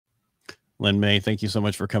Len May, thank you so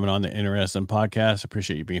much for coming on the Interesting podcast.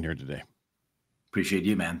 Appreciate you being here today. Appreciate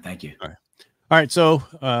you, man. Thank you. All right. All right. So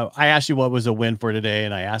I asked you what was a win for today,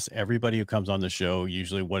 and I asked everybody who comes on the show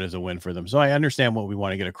usually what is a win for them. So I understand what we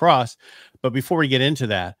want to get across. But before we get into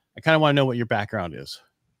that, I kind of want to know what your background is.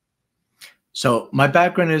 So my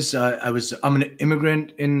background is I'm an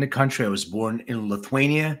immigrant in the country. I was born in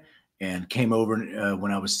Lithuania and came over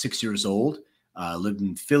when I was 6 years old. Lived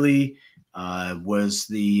in Philly. Was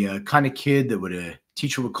the kind of kid that a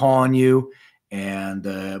teacher would call on you, and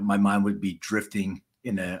my mind would be drifting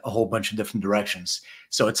in a whole bunch of different directions.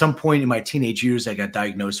 So at some point in my teenage years, I got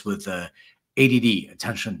diagnosed with ADD,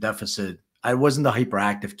 attention deficit. I wasn't the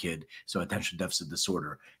hyperactive kid, so attention deficit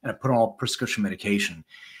disorder, and I put on all prescription medication.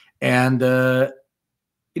 And, I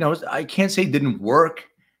can't say it didn't work.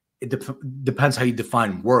 It depends how you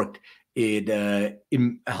define worked. It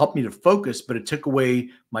helped me to focus, but it took away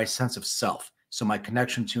my sense of self. So my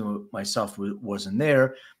connection to myself wasn't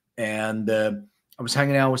there. And I was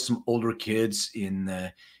hanging out with some older kids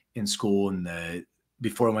in school. And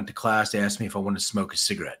before I went to class, they asked me if I wanted to smoke a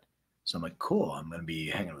cigarette. So I'm like, cool, I'm going to be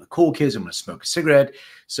hanging with the cool kids. I'm going to smoke a cigarette.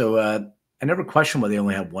 So I never questioned why they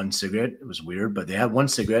only had one cigarette. It was weird, but they had one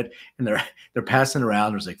cigarette, and they're passing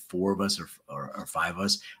around. There's like 4 of us or 5 of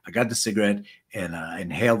us. I got the cigarette and I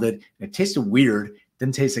inhaled it. And it tasted weird.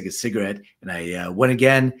 Didn't taste like a cigarette. And I went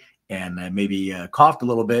again and I maybe coughed a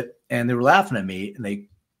little bit. And they were laughing at me, and they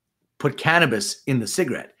put cannabis in the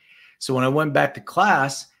cigarette. So when I went back to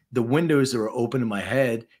class, the windows that were open in my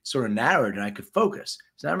head sort of narrowed and I could focus.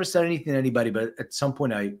 So I never said anything to anybody, but at some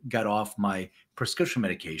point I got off my prescription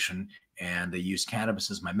medication and they used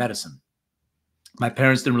cannabis as my medicine. My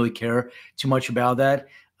parents didn't really care too much about that.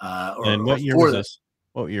 And what year was this?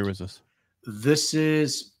 What year was this? This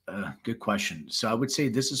is a good question. So I would say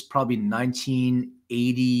this is probably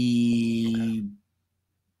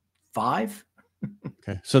 1985.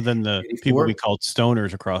 Okay. So then the 84? People we called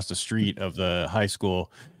stoners across the street of the high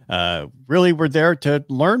school really were there to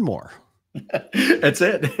learn more. That's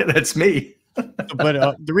it. That's me.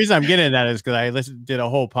 But the reason I'm getting at that is because I did a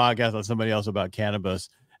whole podcast on somebody else about cannabis,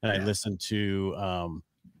 and I listened to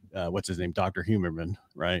what's his name, Dr. Huberman,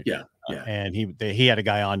 right? Yeah. And he had a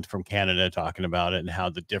guy on from Canada talking about it and how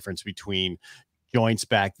the difference between joints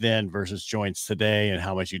back then versus joints today, and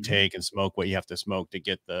how much you take and smoke, what you have to smoke to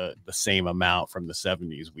get the same amount from the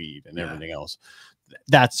 70s weed and everything else.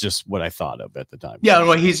 That's just what I thought of at the time. Yeah,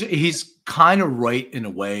 well, he's kind of right in a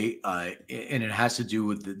way, and it has to do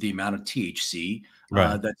with the amount of THC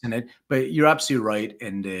that's in it. But you're absolutely right,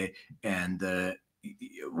 and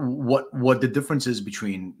what the difference is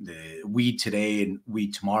between the weed today and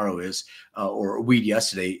weed tomorrow is, or weed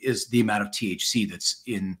yesterday, is the amount of THC that's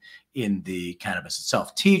in the cannabis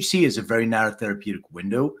itself. THC is a very narrow therapeutic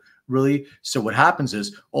window, really. So what happens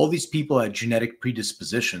is all these people had genetic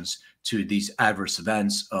predispositions to these adverse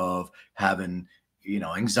events of having,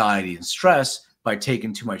 anxiety and stress. By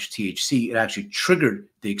taking too much THC, it actually triggered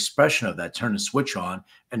the expression of that, turned the switch on,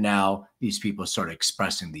 and now these people started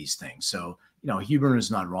expressing these things. So, Huberman is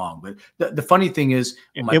not wrong, but the funny thing is,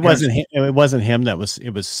 it wasn't him that was. It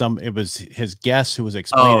was his guest who was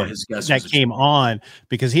explaining. His guest that came on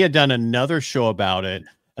because he had done another show about it,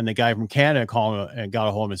 and the guy from Canada called him and got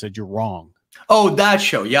a hold of him and said, "You're wrong." Oh, that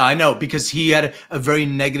show. Yeah, I know, because he had a very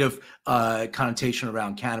negative connotation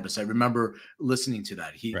around cannabis. I remember listening to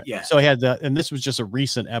that. So he had that, and this was just a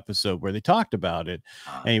recent episode where they talked about it,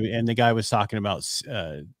 and the guy was talking about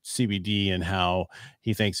CBD and how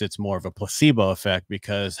he thinks it's more of a placebo effect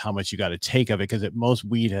because how much you got to take of it, because most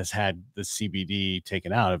weed has had the CBD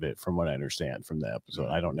taken out of it, from what I understand from the episode.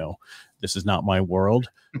 I don't know. This is not my world.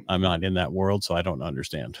 I'm not in that world, so I don't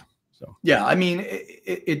understand. So. Yeah, I mean,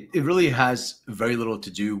 it really has very little to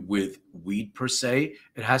do with weed per se.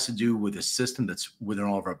 It has to do with a system that's within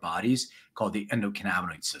all of our bodies called the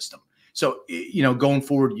endocannabinoid system. So, going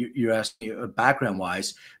forward, you're asking background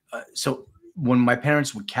wise. So when my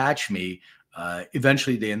parents would catch me,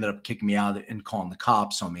 eventually they ended up kicking me out and calling the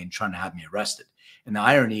cops on me and trying to have me arrested. And the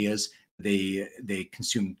irony is they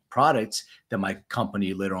consumed products that my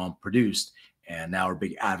company later on produced, and now are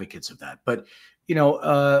big advocates of that. But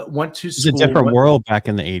went to school. It's a different world back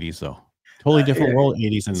in the 80s, though. Totally different world,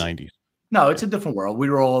 80s and 90s. No, it's a different world. We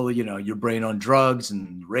were all, your brain on drugs,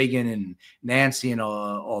 and Reagan and Nancy and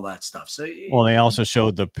all that stuff. So, well, they also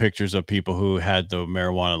showed the pictures of people who had the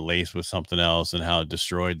marijuana laced with something else and how it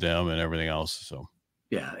destroyed them and everything else. So,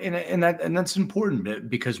 yeah, and that's important,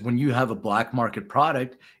 because when you have a black market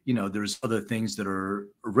product, there's other things that are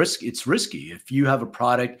risky. It's risky. If you have a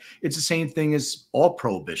product, it's the same thing as all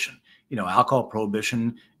prohibition. Alcohol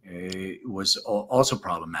prohibition was also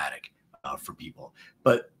problematic for people.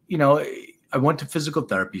 But, I went to physical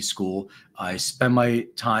therapy school. I spent my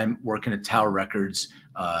time working at Tower Records,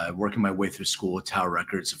 working my way through school at Tower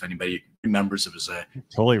Records. If anybody remembers, it was a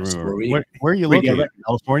Totally remember. Where are you located?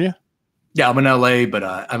 California? Yeah, I'm in LA, but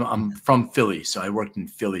I'm from Philly, so I worked in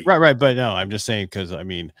Philly. Right. But no, I'm just saying because I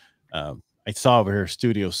mean, I saw over here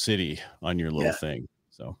Studio City on your little thing.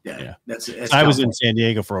 So yeah, that's so I was in San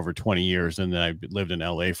Diego for over 20 years, and then I lived in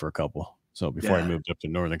LA for a couple. So before I moved up to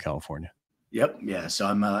Northern California. Yep. Yeah. So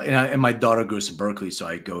I'm, and my daughter goes to Berkeley, so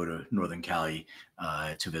I go to Northern Cali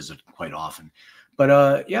to visit quite often.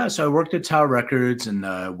 But yeah, so I worked at Tower Records and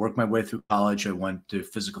worked my way through college. I went to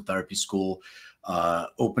physical therapy school,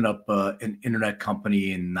 opened up an internet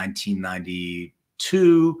company in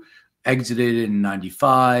 1992, exited in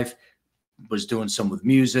 95, was doing some with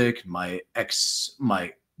music. My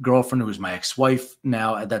girlfriend, who was my ex-wife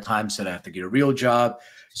now at that time, said I have to get a real job.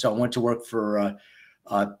 So I went to work for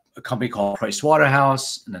a company called Price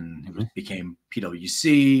Waterhouse, and then it became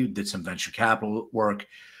PwC, did some venture capital work,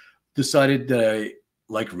 decided that I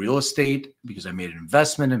like real estate because I made an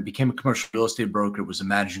investment and became a commercial real estate broker, was a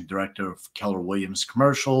managing director of Keller Williams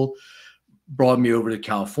Commercial, brought me over to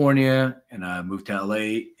California, and I moved to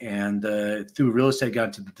LA, and through real estate, got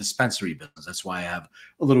into the dispensary business. That's why I have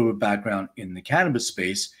a little bit of background in the cannabis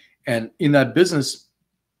space. And in that business,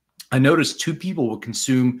 I noticed two people would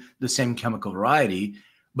consume the same chemical variety,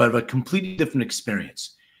 but of a completely different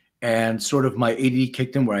experience. And sort of my ADD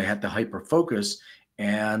kicked in where I had to hyper focus,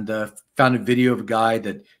 and found a video of a guy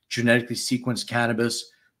that genetically sequenced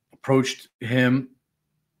cannabis, approached him,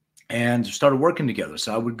 and started working together.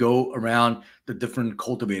 So I would go around the different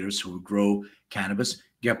cultivators who would grow cannabis,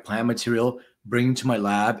 get plant material, bring it to my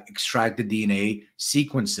lab, extract the DNA,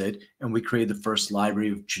 sequence it, and we created the first library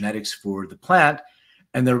of genetics for the plant.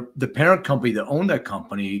 And the parent company that owned that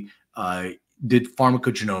company did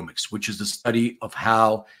pharmacogenomics, which is the study of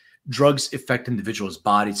how drugs affect individuals'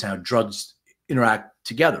 bodies and how drugs interact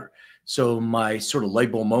together. So my sort of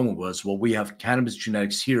light bulb moment was, well, we have cannabis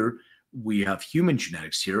genetics here, we have human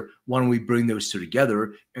genetics here. Why don't we bring those two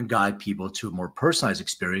together and guide people to a more personalized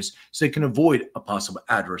experience so they can avoid a possible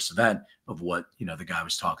adverse event of what, you know, the guy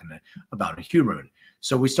was talking about in human.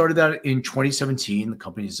 So we started that in 2017. The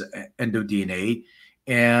company's Endo DNA.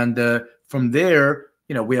 And from there,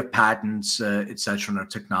 you know, we have patents, et cetera, on our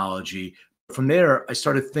technology. From there, I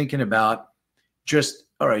started thinking about just,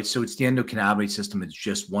 all right, so it's the endocannabinoid system. It's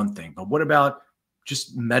just one thing. But what about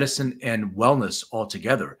just medicine and wellness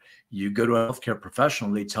altogether? You go to a healthcare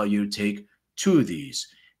professional, they tell you to take 2 of these.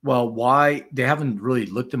 Well, why? They haven't really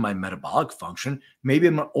looked at my metabolic function. Maybe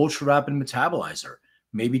I'm an ultra rapid metabolizer.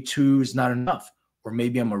 Maybe 2 is not enough. Or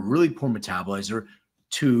maybe I'm a really poor metabolizer.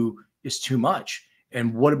 2 is too much.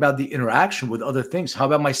 And what about the interaction with other things? How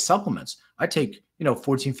about my supplements? I take,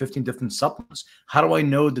 14, 15 different supplements. How do I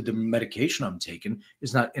know that the medication I'm taking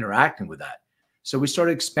is not interacting with that? So we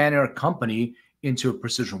started expanding our company into a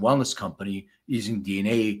precision wellness company using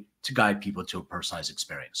DNA to guide people to a personalized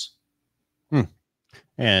experience.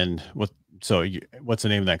 And what's the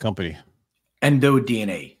name of that company? Endo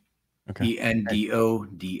DNA. Okay. Endo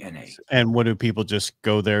DNA. And what do people just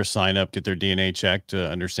go there, sign up, get their DNA checked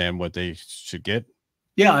to understand what they should get?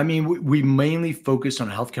 Yeah, I mean, we mainly focus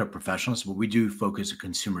on healthcare professionals, but we do focus on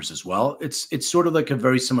consumers as well. It's sort of like a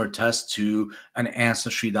very similar test to an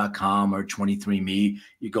Ancestry.com or 23andMe.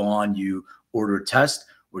 You go on, you order a test,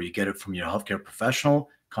 or you get it from your healthcare professional,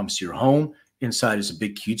 comes to your home. Inside is a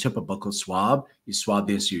big Q-tip, a buccal swab. You swab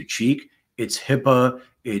the inside of your cheek. It's HIPAA,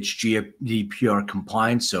 it's GDPR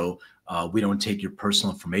compliant, so we don't take your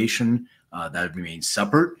personal information. That remains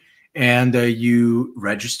separate. And you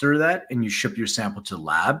register that and you ship your sample to the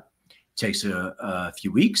lab. It takes a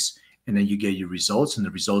few weeks, and then you get your results, and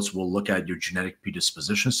the results will look at your genetic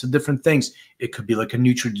predispositions to different things. It could be like a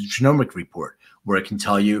nutrigenomic report where it can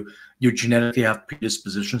tell you genetically have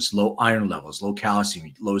predispositions, low iron levels, low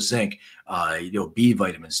calcium, low zinc, B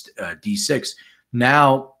vitamins, D6.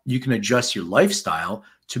 Now you can adjust your lifestyle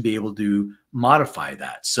to be able to modify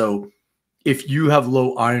that. So if you have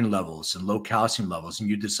low iron levels and low calcium levels and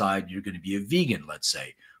you decide you're going to be a vegan, let's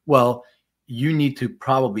say, well, you need to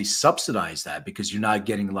probably subsidize that because you're not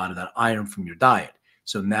getting a lot of that iron from your diet.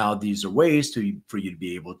 So now these are ways for you to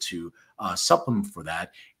be able to supplement for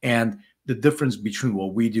that. And the difference between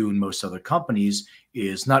what we do and most other companies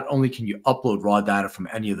is not only can you upload raw data from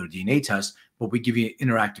any other DNA test, but we give you an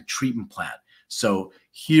interactive treatment plan. So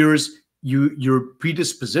here's your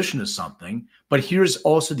predisposition to something, but here's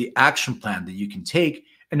also the action plan that you can take.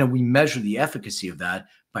 And then we measure the efficacy of that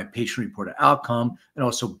by patient-reported outcome and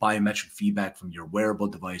also biometric feedback from your wearable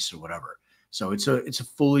device or whatever. So it's a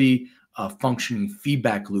fully functioning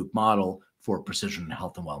feedback loop model for precision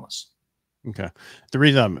health and wellness. Okay. The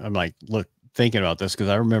reason I'm like, thinking about this, because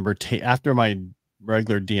I remember after my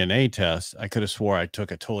regular DNA test, I could have swore I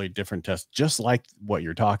took a totally different test, just like what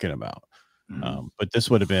you're talking about. Mhm. But this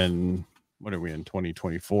would have been, what are we in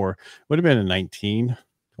 2024? Would have been in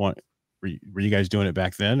 1920. Were you guys doing it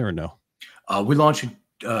back then or no? We launched in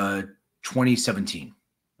 2017.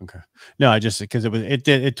 Okay. No, I just, because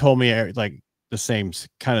it told me like the same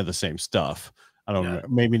kind of the same stuff. I don't Yeah. remember,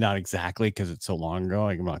 maybe not exactly because it's so long ago.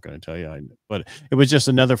 I'm not going to tell you, but it was just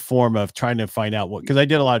another form of trying to find out because I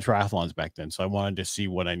did a lot of triathlons back then, so I wanted to see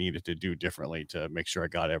what I needed to do differently to make sure I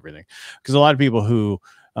got everything. Because a lot of people who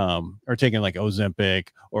are taking like Ozempic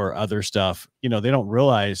or other stuff, they don't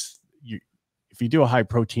realize if you do a high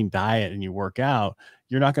protein diet and you work out,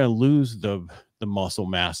 you're not going to lose the muscle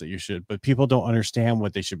mass that you should, but people don't understand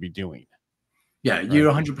what they should be doing. Yeah, Right. you're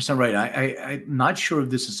 100% right. I'm not sure if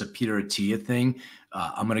this is a Peter Attia thing.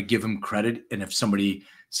 I'm going to give him credit. And if somebody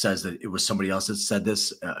says that it was somebody else that said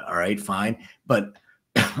this, all right, fine. But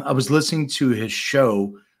I was listening to his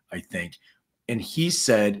show, I think, and he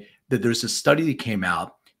said that there's a study that came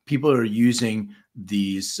out. People are using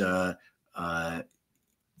these like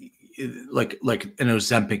an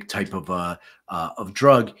Ozempic type of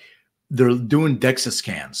drug. They're doing DEXA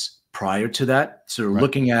scans prior to that. So they're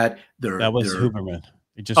looking at that was Huberman.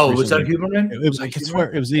 Was that Huberman? I could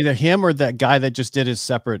swear it was either him or that guy that just did his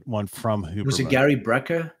separate one from Huberman. Was it Gary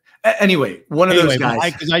Brecka? Anyway, one of those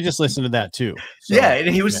guys. Because I just listened to that too. So, yeah,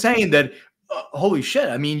 and he was saying that, holy shit.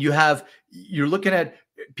 I mean, you're looking at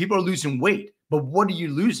people are losing weight, but what are you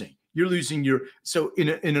losing? You're losing so in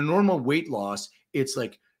a normal weight loss, it's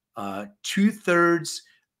like 2/3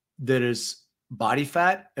 that is body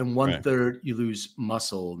fat and 1/3 you lose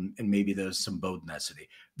muscle and maybe there's some bone density.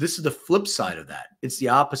 This is the flip side of that. It's the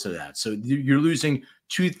opposite of that. So you're losing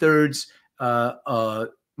 2/3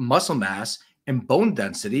 muscle mass and bone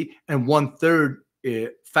density and 1/3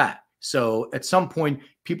 fat. So at some point,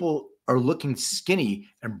 people are looking skinny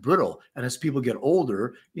and brittle. And as people get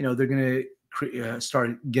older, they're going to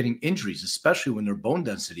start getting injuries, especially when their bone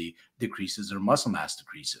density decreases, their muscle mass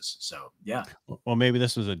decreases. So, yeah. Well, maybe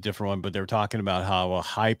this was a different one, but they were talking about how a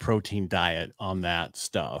high protein diet on that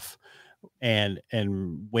stuff and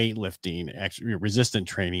weightlifting, actually resistant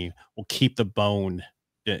training will keep the bone,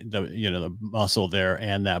 the muscle there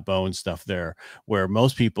and that bone stuff there, where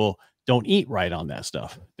most people don't eat right on that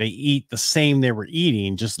stuff. They eat the same they were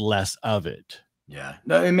eating, just less of it. Yeah,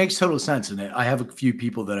 no, it makes total sense. And I have a few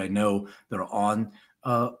people that I know that are on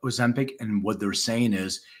Ozempic, and what they're saying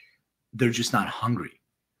is they're just not hungry.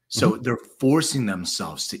 So they're forcing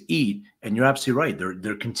themselves to eat. And you're absolutely right.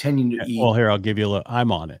 They're continuing to eat. Well, here, I'll give you a look.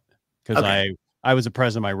 I'm on it because I was a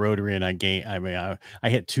president of my Rotary and I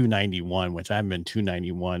hit 291, which I've been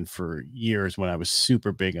 291 for years when I was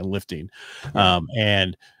super big and lifting. Yeah.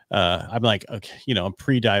 I'm like, okay, I'm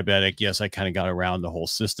pre-diabetic. Yes, I kind of got around the whole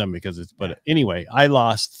system but anyway, I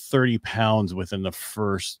lost 30 pounds within the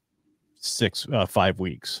first 5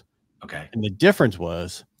 weeks. Okay. And the difference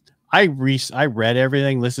was I read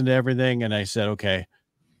everything, listened to everything. And I said, okay,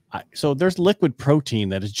 so there's liquid protein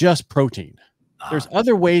that is just protein. There's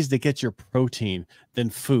other ways to get your protein than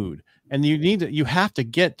food. And you have to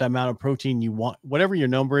get the amount of protein you want, whatever your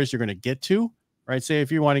number is, you're going to get to. Right. Say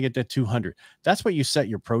if you want to get to 200, that's what you set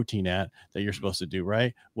your protein at that you're supposed to do.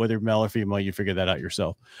 Right. Whether male or female, you figure that out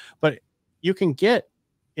yourself. But you can get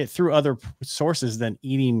it through other sources than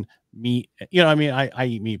eating meat. I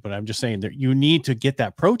eat meat, but I'm just saying that you need to get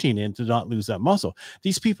that protein in to not lose that muscle.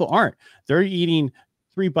 These people aren't. They're eating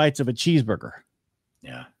 3 bites of a cheeseburger.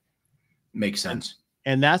 Yeah. Makes sense.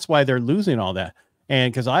 And that's why they're losing all that.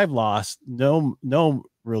 And because I've lost no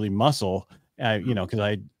really muscle,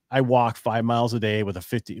 because I walk 5 miles a day with a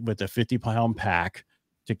 50-pound pack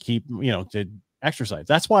to keep, to exercise.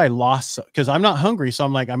 That's why I lost, because I'm not hungry. So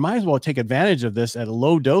I'm like, I might as well take advantage of this at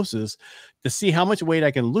low doses to see how much weight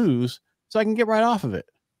I can lose so I can get right off of it.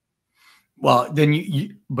 Well, then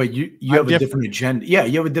you have a different agenda. Yeah.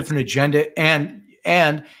 You have a different agenda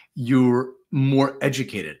and you're more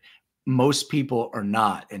educated. Most people are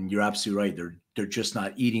not. And you're absolutely right. They're just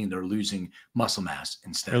not eating. They're losing muscle mass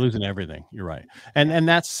instead. They're losing everything. You're right. And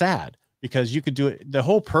that's sad because you could do it. The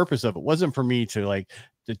whole purpose of it wasn't for me to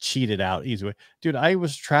cheat it out easy way. Dude, I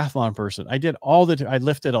was a triathlon person. I did I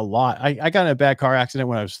lifted a lot. I got in a bad car accident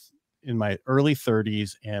when I was in my early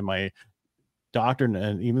 30s, and my doctor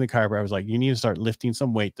and even the chiropractor was like, you need to start lifting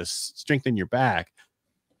some weight to strengthen your back.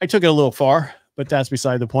 I took it a little far, but that's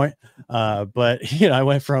beside the point. But I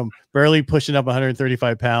went from barely pushing up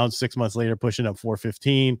 135 pounds, 6 months later, pushing up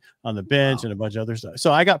 415 on the bench and a bunch of other stuff.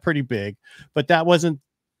 So I got pretty big, but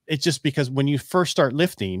it's just because when you first start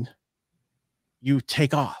lifting, you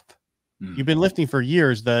take off. You've been lifting for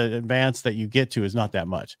years. The advance that you get to is not that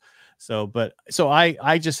much. So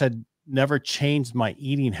I just had never changed my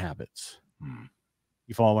eating habits.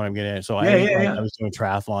 You follow what I'm getting at? So I ate like I was doing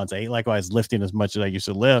triathlons. I ate like I was lifting as much as I used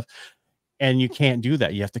to lift, and you can't do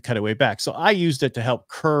that. You have to cut it way back. So I used it to help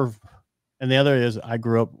curve. And the other is I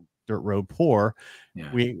grew up dirt road poor.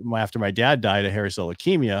 After my dad died of hairy cell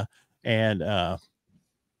leukemia,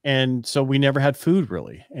 and so we never had food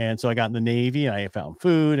really. And so I got in the Navy and I found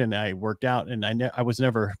food and I worked out, and I was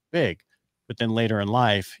never big. But then later in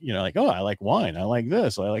life, like, oh, I like wine. I like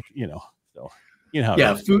this. I like, so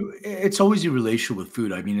how food, it's always a relationship with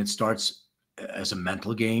food. I mean, it starts as a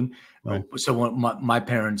mental game. Right. So when my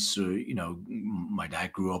parents, my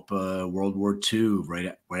dad grew up World War II,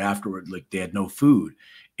 right afterward, like they had no food.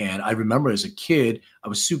 And I remember as a kid, I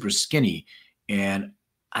was super skinny and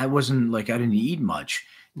I didn't eat much.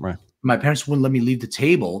 Right. My parents wouldn't let me leave the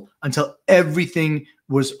table until everything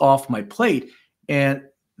was off my plate. And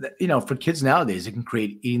for kids nowadays, it can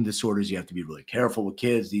create eating disorders. You have to be really careful with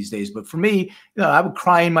kids these days. But for me, I would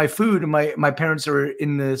cry in my food, and my parents are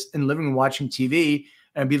in the living room watching TV,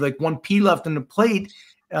 and I'd be like, one pea left on the plate,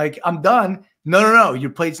 like I'm done. No, your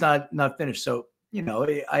plate's not finished. So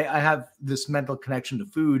I have this mental connection to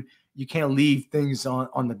food. You can't leave things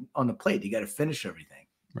on the plate. You got to finish everything.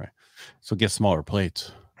 Right. So get smaller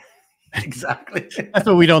plates. Exactly. That's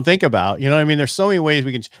what we don't think about. You know what I mean? There's so many ways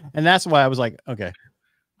we can, and that's why I was like, okay,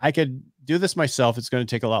 I could do this myself. It's going to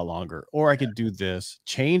take a lot longer, or I could do this,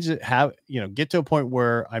 change it, get to a point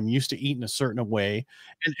where I'm used to eating a certain way.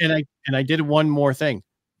 And I did one more thing.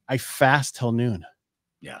 I fast till noon.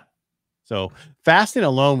 Yeah. So fasting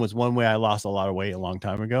alone was one way I lost a lot of weight a long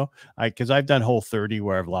time ago. Cause I've done Whole30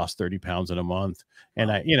 where I've lost 30 pounds in a month. And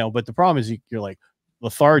but the problem is you're like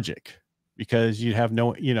lethargic because you have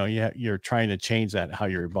no, you're trying to change that, how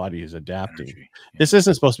your body is adapting. Yeah. This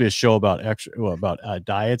isn't supposed to be a show about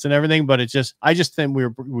diets and everything, but I just think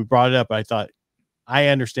we brought it up. I thought I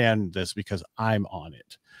understand this because I'm on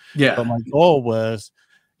it. Yeah. But my goal was,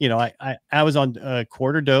 I was on a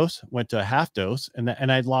quarter dose, went to a half dose, and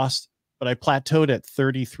I'd lost, but I plateaued at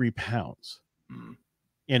 33 pounds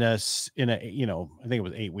in a, I think it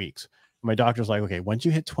was 8 weeks. My doctor's like, okay, once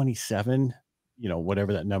you hit 27,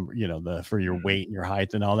 whatever that number, for your weight and your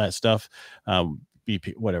height and all that stuff,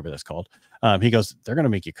 BP, whatever that's called. He goes, they're going to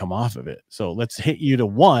make you come off of it. So let's hit you to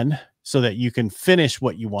 1 so that you can finish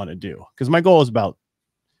what you want to do. Cause my goal is about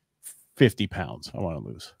 50 pounds. I want to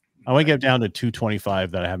lose. I want to get down to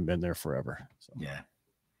 225 that I haven't been there forever. So. Yeah.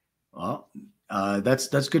 Well, that's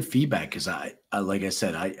good feedback. Cause I like I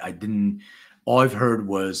said, I didn't, all I've heard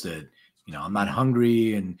was that, I'm not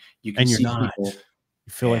hungry and you can see people.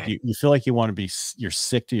 You feel like you want to be, you're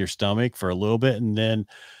sick to your stomach for a little bit. And then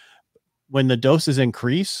when the doses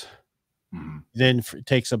increase, then it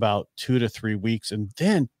takes about 2 to 3 weeks. And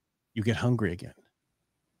then you get hungry again.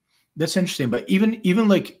 That's interesting. But even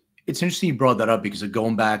like, it's interesting you brought that up because of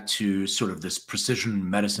going back to sort of this precision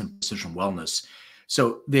medicine, precision wellness.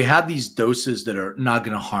 So they have these doses that are not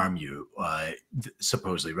going to harm you,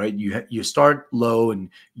 supposedly, right? You start low and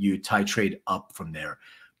you titrate up from there.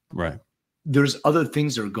 Right. There's other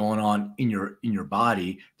things that are going on in your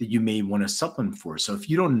body that you may want to supplement for. So if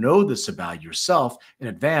you don't know this about yourself in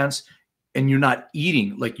advance and you're not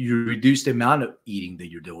eating, like you reduce the amount of eating that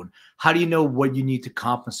you're doing, how do you know what you need to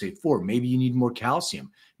compensate for? Maybe you need more calcium.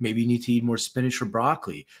 Maybe you need to eat more spinach or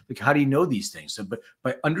broccoli. Like, how do you know these things? So, but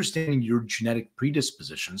by understanding your genetic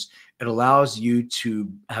predispositions, it allows you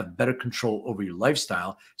to have better control over your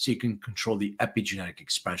lifestyle so you can control the epigenetic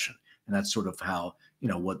expression. And that's sort of how,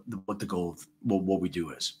 what the goal of what we do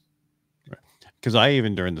is. Because I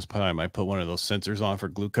even during this time, I put one of those sensors on for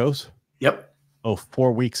glucose. Yep. Oh,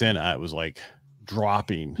 4 weeks in, I was like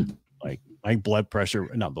dropping, like my blood pressure,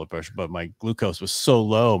 not blood pressure, but my glucose was so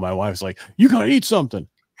low. My wife's like, you got to eat something.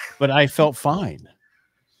 But I felt fine.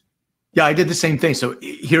 Yeah, I did the same thing. So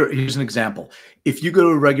here's an example. If you go to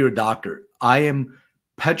a regular doctor, I am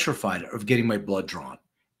petrified of getting my blood drawn.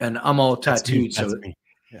 And I'm all tattooed.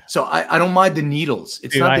 Yeah. So I don't mind the needles.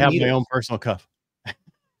 It's Dude, not the I have needles. my own personal cuff.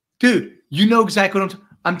 Dude, you know exactly what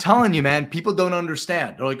I'm telling you, man. People don't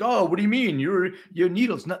understand. They're like, "Oh, what do you mean? Your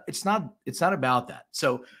needles?" No, it's not about that.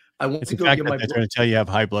 So I went to go get my. They're trying to tell you have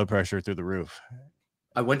high blood pressure through the roof.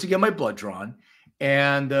 I went to get my blood drawn,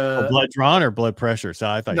 and blood drawn or blood pressure. So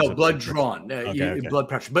I thought no blood drawn, okay. Blood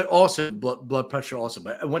pressure, but also blood pressure also.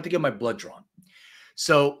 But I went to get my blood drawn.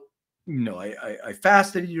 So I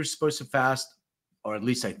fasted. You're supposed to fast, or at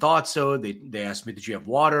least I thought so. They asked me, "Did you have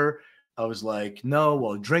water?" I was like, "No."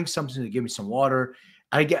 Well, drink something to give me some water.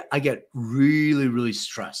 I get really, really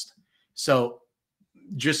stressed. So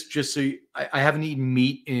just so I haven't eaten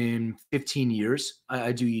meat in 15 years.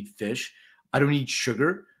 I do eat fish. I don't eat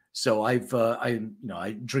sugar. So I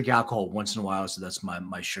drink alcohol once in a while. So that's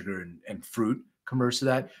my sugar and fruit commerce to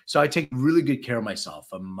that. So I take really good care of myself.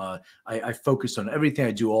 I focus on everything.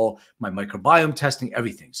 I do all my microbiome testing,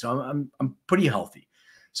 everything. So I'm pretty healthy.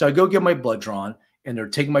 So I go get my blood drawn, and they're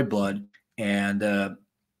taking my blood. And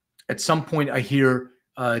at some point I hear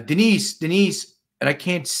Denise, and I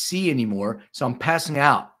can't see anymore. So I'm passing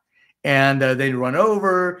out. And they run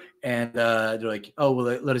over, and they're like, "Oh,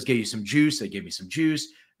 well, let us get you some juice." They gave me some juice.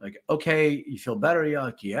 Like, "Okay, you feel better?" Yeah,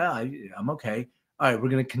 like, "Yeah, I'm okay." "All right, we're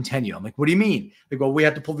going to continue." I'm like, "What do you mean?" They go, "We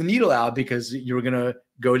have to pull the needle out because you're going to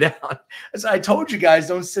go down." I said, "I told you guys,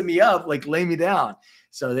 don't sit me up, like lay me down."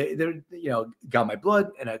 So they're got my blood,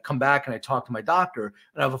 and I come back and I talk to my doctor,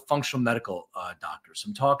 and I have a functional medical doctor. So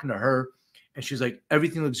I'm talking to her, and she's like,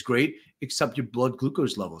 "Everything looks great except your blood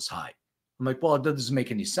glucose level is high." I'm like, "Well, it doesn't make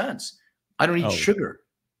any sense. I don't eat sugar."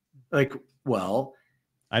 Like, well,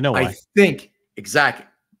 I know why. I think exactly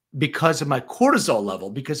because of my cortisol level,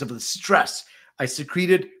 because of the stress. I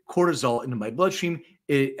secreted cortisol into my bloodstream.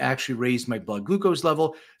 It actually raised my blood glucose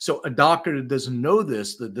level. So a doctor that doesn't know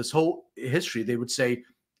this whole history, they would say,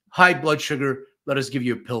 "High blood sugar, let us give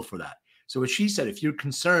you a pill for that." So what she said, if you're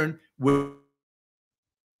concerned with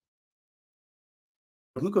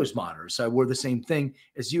glucose monitors. So I wore the same thing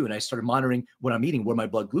as you, and I started monitoring what I'm eating, what my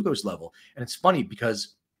blood glucose level. And it's funny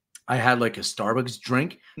because I had like a Starbucks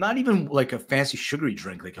drink, not even like a fancy sugary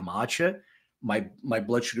drink like a matcha. My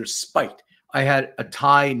blood sugar spiked. I had a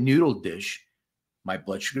Thai noodle dish. My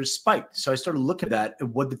blood sugar spiked. So I started looking at that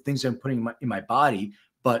and what the things I'm putting in my body.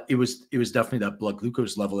 But it was definitely that blood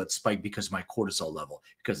glucose level that spiked because of my cortisol level,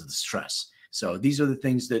 because of the stress. So these are the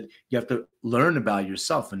things that you have to learn about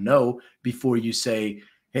yourself and know before you say,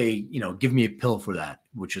 "Hey, give me a pill for that,"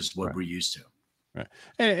 which is what we're used to. Right.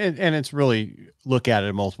 And it's really look at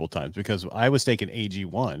it multiple times, because I was taking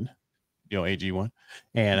AG1, AG1,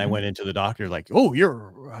 and I went into the doctor like, "Oh,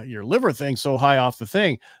 your liver thing's so high off the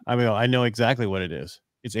thing." I mean, I know exactly what it is.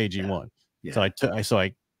 It's AG1. Yeah. So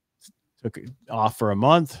I took it off for a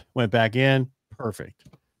month, went back in, perfect.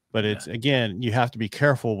 But it's again, you have to be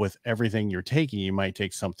careful with everything you're taking. You might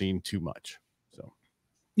take something too much. So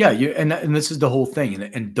Yeah, and this is the whole thing,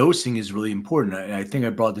 and dosing is really important. I think I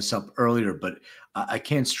brought this up earlier, but I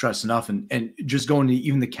can't stress enough. And just going to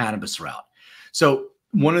even the cannabis route. So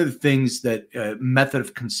one of the things that method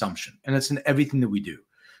of consumption, and that's in everything that we do.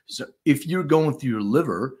 So if you're going through your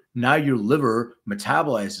liver, now your liver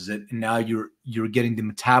metabolizes it, and now you're getting the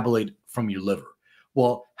metabolite from your liver.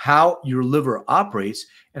 Well, how your liver operates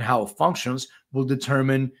and how it functions will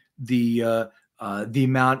determine the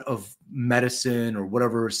amount of medicine or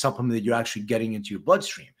whatever supplement that you're actually getting into your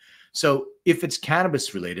bloodstream. So if it's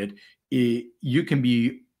cannabis related, you can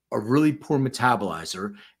be a really poor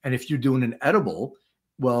metabolizer. And if you're doing an edible,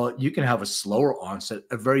 well, you can have a slower onset,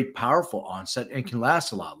 a very powerful onset, and can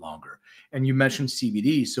last a lot longer. And you mentioned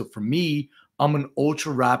CBD. So for me, I'm an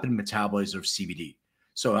ultra rapid metabolizer of CBD.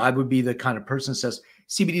 So I would be the kind of person that says,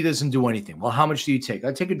 "CBD doesn't do anything." Well, how much do you take?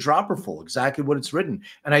 I take a dropper full, exactly what it's written.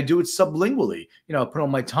 And I do it sublingually. I put it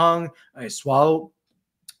on my tongue, I swallow.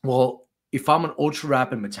 Well, if I'm an ultra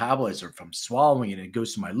rapid metabolizer, if I'm swallowing it and it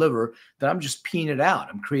goes to my liver, then I'm just peeing it out.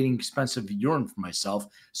 I'm creating expensive urine for myself.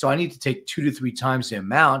 So I need to take 2 to 3 times the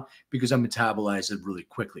amount because I metabolize it really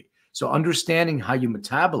quickly. So understanding how you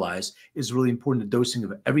metabolize is really important. The dosing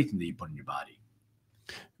of everything that you put in your body.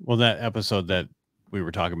 well, that episode that we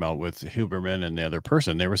were talking about with Huberman and the other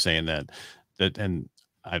person, they were saying that, and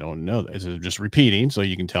I don't know, this is just repeating, so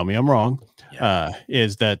you can tell me I'm wrong.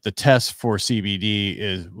 Is that the test for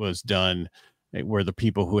CBD was done where the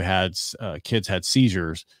people who had kids had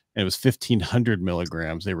seizures, and it was 1,500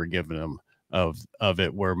 milligrams they were giving them of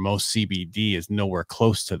it, where most CBD is nowhere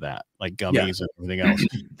close to that, like gummies and everything else,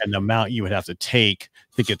 and the amount you would have to take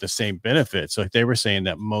to get the same benefit. So they were saying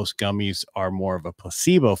that most gummies are more of a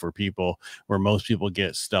placebo for people, where most people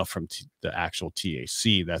get stuff from the actual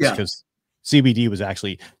THC. That's because CBD was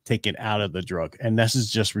actually taken out of the drug. And this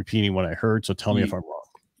is just repeating what I heard. So tell me if I'm wrong.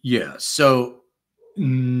 Yeah. So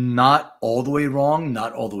not all the way wrong,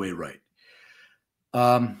 not all the way right.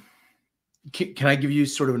 Can I give you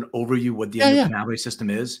sort of an overview what the endocannabinoid system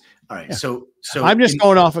is? All right. So I'm just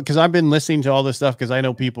going off because I've been listening to all this stuff because I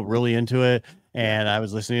know people really into it, and I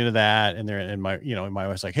was listening to that, and they're in my, my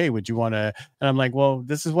wife's like, "Hey, would you want to?" And I'm like, "Well,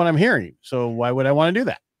 this is what I'm hearing, so why would I want to do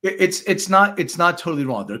that?" It's not totally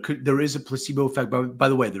wrong. There is a placebo effect. By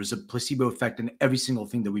the way, there's a placebo effect in every single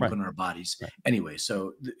thing that we put in our bodies anyway.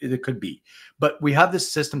 So it could be, but we have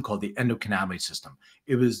this system called the endocannabinoid system.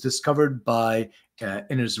 It was discovered by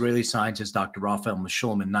an Israeli scientist, Dr. Raphael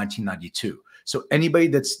Mechoulam, in 1992. So anybody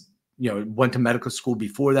that's went to medical school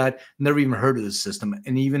before that never even heard of this system,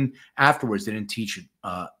 and even afterwards they didn't teach it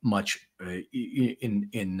much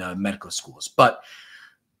in medical schools. But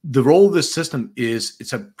the role of this system is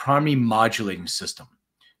it's a primary modulating system.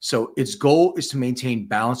 So its goal is to maintain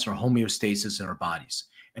balance or homeostasis in our bodies.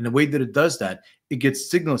 And the way that it does that, it gets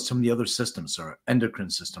signals from the other systems, our endocrine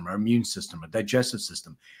system, our immune system, our digestive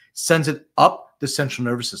system, sends it up the central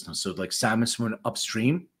nervous system. So like salmon swimming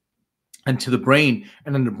upstream and to the brain.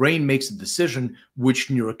 And then the brain makes a decision which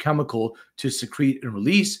neurochemical to secrete and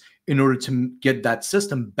release in order to get that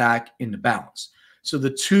system back into balance. So the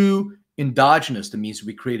two endogenous, that means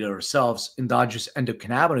we created ourselves, endogenous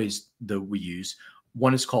endocannabinoids that we use,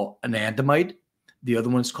 one is called anandamide, the other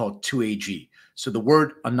one is called 2-AG. So the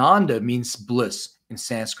word ananda means bliss in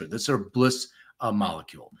Sanskrit. That's our bliss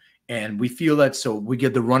molecule. And we feel that, so we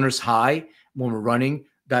get the runner's high when we're running.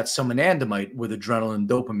 That's some anandamide with adrenaline and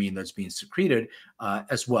dopamine that's being secreted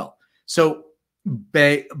as well. So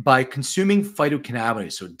by consuming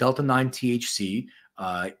phytocannabinoids, so delta-9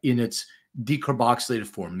 THC in its decarboxylated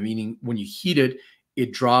form, meaning when you heat it,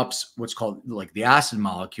 it drops what's called like the acid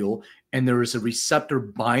molecule, and there is a receptor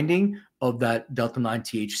binding of that delta-9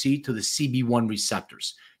 THC to the CB1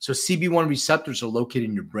 receptors. So CB1 receptors are located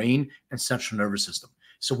in your brain and central nervous system.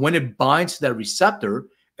 So when it binds to that receptor,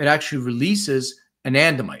 it actually releases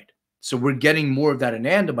anandamide. So we're getting more of that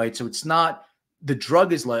anandamide. So it's not, the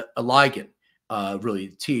drug is like a ligand,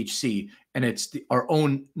 really, THC, and it's our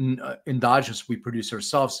own endogenous, we produce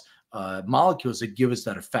ourselves, molecules that give us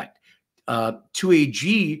that effect.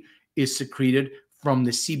 2-AG is secreted from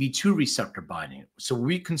the CB2 receptor binding. So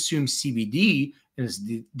we consume CBD in its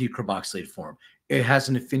decarboxylated form. It has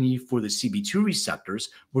an affinity for the CB2 receptors,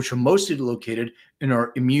 which are mostly located in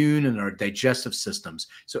our immune and our digestive systems.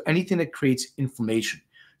 So anything that creates inflammation.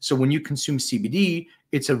 So when you consume CBD,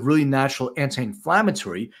 it's a really natural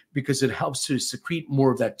anti-inflammatory because it helps to secrete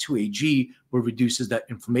more of that 2-AG, where it reduces that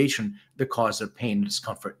inflammation that causes pain and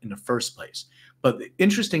discomfort in the first place. But the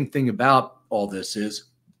interesting thing about all this is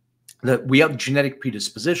that we have genetic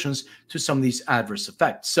predispositions to some of these adverse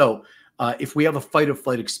effects. So if we have a fight or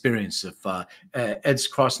flight experience, if Ed's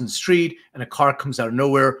crossing the street and a car comes out of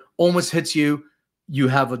nowhere, almost hits you, you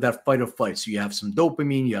have that fight or flight. So you have some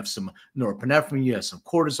dopamine, you have some norepinephrine, you have some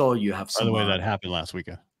cortisol, you have some. By the way, that happened last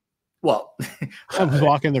weekend. Well, I was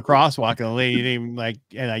walking the crosswalk and the lady didn't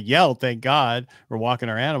and I yelled, thank God, we're walking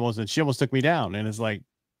our animals, and she almost took me down. And it's like,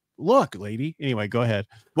 look, lady. Anyway, go ahead.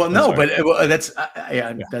 Well, no, but that's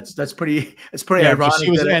pretty ironic. She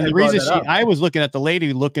was, and the reason I was looking at the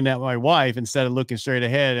lady looking at my wife instead of looking straight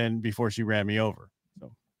ahead, and before she ran me over.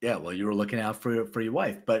 So yeah, well, you were looking out for your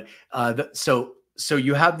wife, but so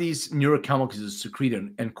you have these neurochemicals that secrete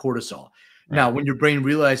and cortisol. Right. Now, when your brain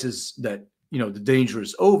realizes that the danger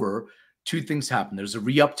is over, two things happen. There's a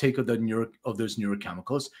reuptake of those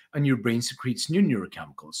neurochemicals, and your brain secretes new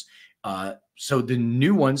neurochemicals. So the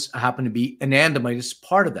new ones happen to be anandamide as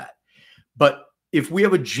part of that. But if we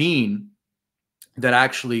have a gene that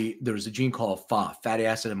actually, there's a gene called FA, fatty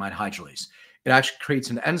acid amide hydrolase, it actually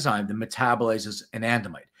creates an enzyme that metabolizes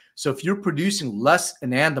anandamide. So if you're producing less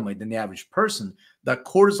anandamide than the average person, that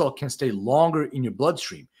cortisol can stay longer in your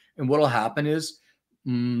bloodstream. And what will happen is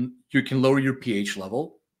you can lower your pH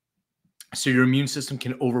level. So your immune system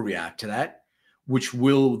can overreact to that, which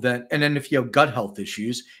will then, and then if you have gut health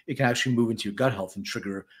issues, it can actually move into your gut health and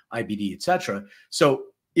trigger IBD, etc. So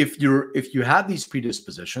if you have these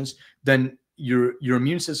predispositions, then your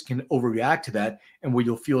immune system can overreact to that, and what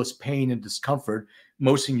you'll feel is pain and discomfort,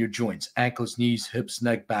 mostly in your joints, ankles, knees, hips,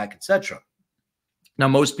 neck, back, etc. Now,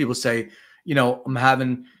 most people say, I'm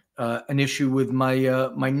having an issue with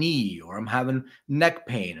my knee, or I'm having neck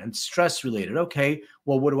pain and stress related. Okay,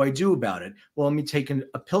 well, what do I do about it? Well, let me take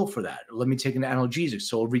a pill for that. Or let me take an analgesic.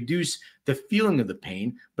 So it'll reduce the feeling of the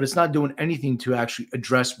pain, but it's not doing anything to actually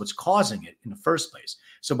address what's causing it in the first place.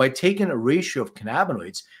 So by taking a ratio of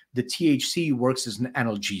cannabinoids, the THC works as an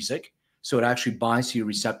analgesic. So it actually binds to your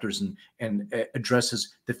receptors and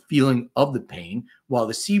addresses the feeling of the pain, while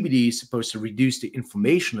the CBD is supposed to reduce the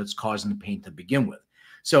inflammation that's causing the pain to begin with.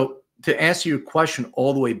 So to answer your question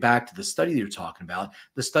all the way back to the study that you're talking about,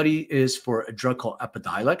 the study is for a drug called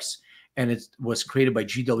Epidiolex, and it was created by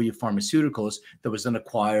GW Pharmaceuticals that was then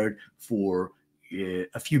acquired for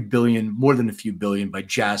a few billion, more than a few billion, by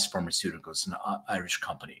Jazz Pharmaceuticals, an Irish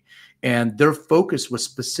company. And their focus was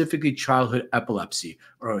specifically childhood epilepsy,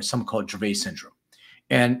 or something called Dravet syndrome.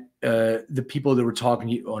 And the people that were talking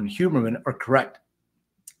on Huberman are correct.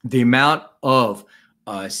 The amount of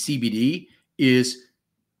CBD is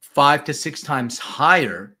 5 to 6 times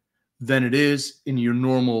higher than it is in your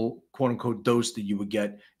normal quote unquote dose that you would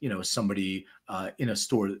get, somebody in a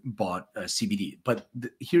store that bought CBD. But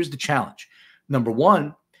here's the challenge. Number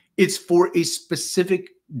one, it's for a specific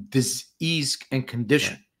disease and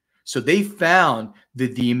condition. So they found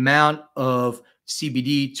that the amount of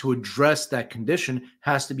CBD to address that condition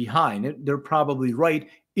has to be high. And they're probably right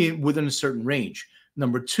within a certain range.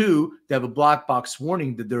 Number two, they have a black box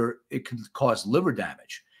warning that it can cause liver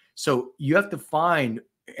damage. So you have to find,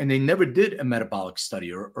 and they never did a metabolic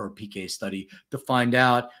study or a PK study to find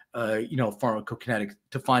out, pharmacokinetic,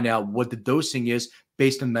 to find out what the dosing is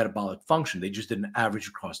based on metabolic function. They just did an average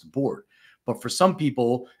across the board. But for some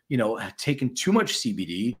people, taking too much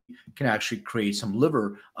CBD can actually create some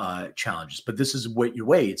liver challenges. But this is what your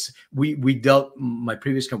way. My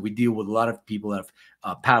previous company, we deal with a lot of people that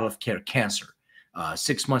have palliative care cancer,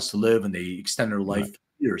 6 months to live, and they extend their life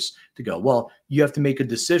years to go. Well, you have to make a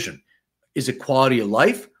decision. Is it quality of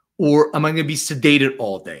life, or am I going to be sedated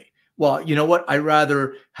all day? Well, you know what? I'd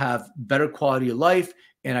rather have better quality of life,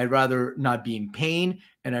 and I'd rather not be in pain,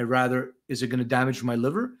 and is it going to damage my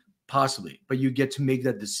liver? Possibly, but you get to make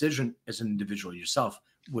that decision as an individual yourself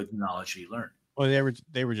with knowledge you learn. Well,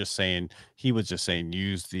 they were just saying, he was just saying,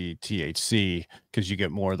 use the THC because you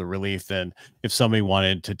get more of the relief than if somebody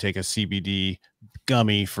wanted to take a CBD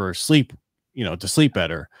gummy for sleep, to sleep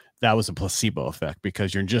better. That was a placebo effect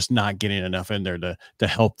because you're just not getting enough in there to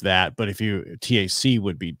help that. But if THC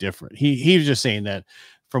would be different. He was just saying that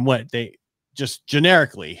from what they just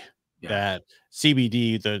generically, that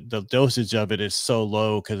CBD, the dosage of it is so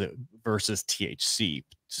low versus THC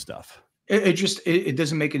stuff. It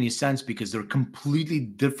doesn't make any sense because they're completely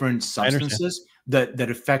different substances that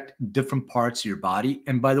affect different parts of your body.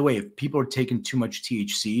 And by the way, if people are taking too much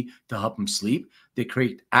THC to help them sleep, they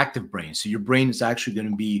create active brain. So your brain is actually going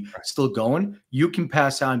to be still going. You can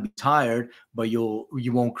pass out and be tired, but you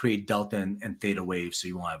won't create delta and theta waves, so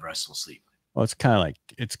you won't have restful sleep. Well, it's kind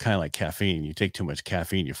of like caffeine. You take too much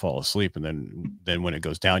caffeine, you fall asleep, and then when it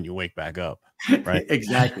goes down, you wake back up. Right?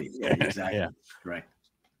 Exactly. Yeah, exactly. Yeah. Right.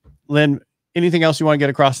 Len, anything else you want to get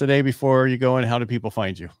across today before you go? And how do people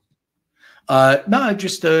find you? No,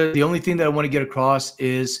 just the only thing that I want to get across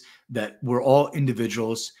is that we're all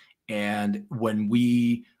individuals, and when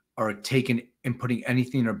we are taking and putting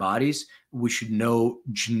anything in our bodies, we should know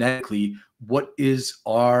genetically what is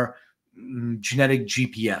our genetic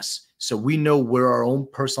GPS. So we know where our own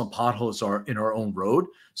personal potholes are in our own road.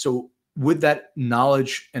 So with that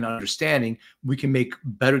knowledge and understanding, we can make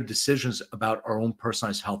better decisions about our own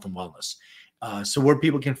personalized health and wellness. So where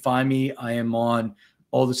people can find me, I am on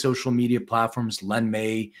all the social media platforms, Len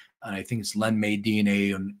May, and I think it's Len May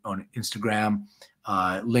DNA on Instagram,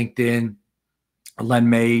 LinkedIn, Len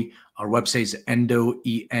May. Our website is Endo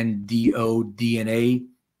DNA.com.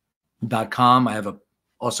 I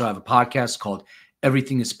also have a podcast called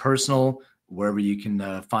Everything is Personal, wherever you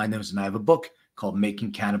can find those. And I have a book called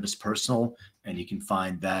Making Cannabis Personal, and you can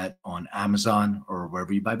find that on Amazon or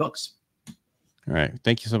wherever you buy books. All right.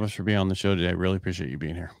 Thank you so much for being on the show today. I really appreciate you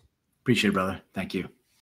being here. Appreciate it, brother. Thank you.